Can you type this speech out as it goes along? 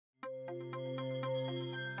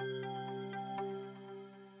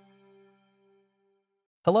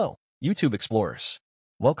Hello, YouTube Explorers.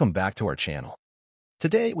 Welcome back to our channel.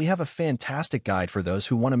 Today, we have a fantastic guide for those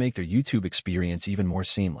who want to make their YouTube experience even more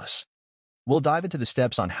seamless. We'll dive into the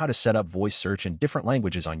steps on how to set up voice search in different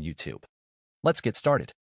languages on YouTube. Let's get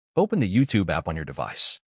started. Open the YouTube app on your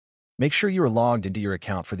device. Make sure you are logged into your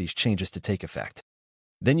account for these changes to take effect.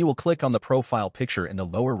 Then you will click on the profile picture in the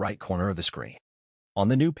lower right corner of the screen. On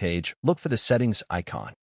the new page, look for the settings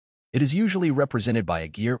icon. It is usually represented by a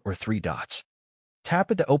gear or 3 dots.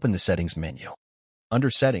 Tap it to open the settings menu.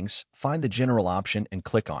 Under settings, find the general option and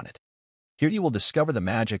click on it. Here you will discover the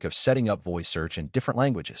magic of setting up voice search in different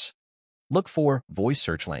languages. Look for voice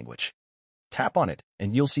search language. Tap on it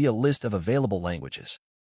and you'll see a list of available languages.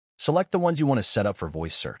 Select the ones you want to set up for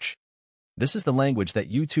voice search. This is the language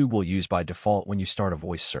that YouTube will use by default when you start a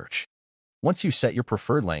voice search. Once you set your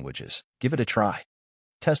preferred languages, give it a try.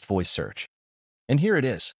 Test voice search. And here it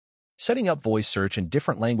is. Setting up voice search in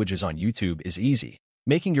different languages on YouTube is easy,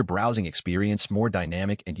 making your browsing experience more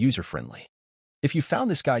dynamic and user-friendly. If you found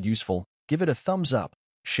this guide useful, give it a thumbs up,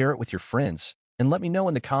 share it with your friends, and let me know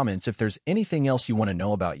in the comments if there's anything else you want to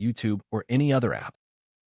know about YouTube or any other app.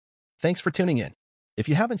 Thanks for tuning in. If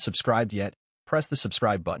you haven't subscribed yet, press the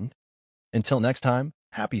subscribe button. Until next time,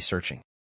 happy searching.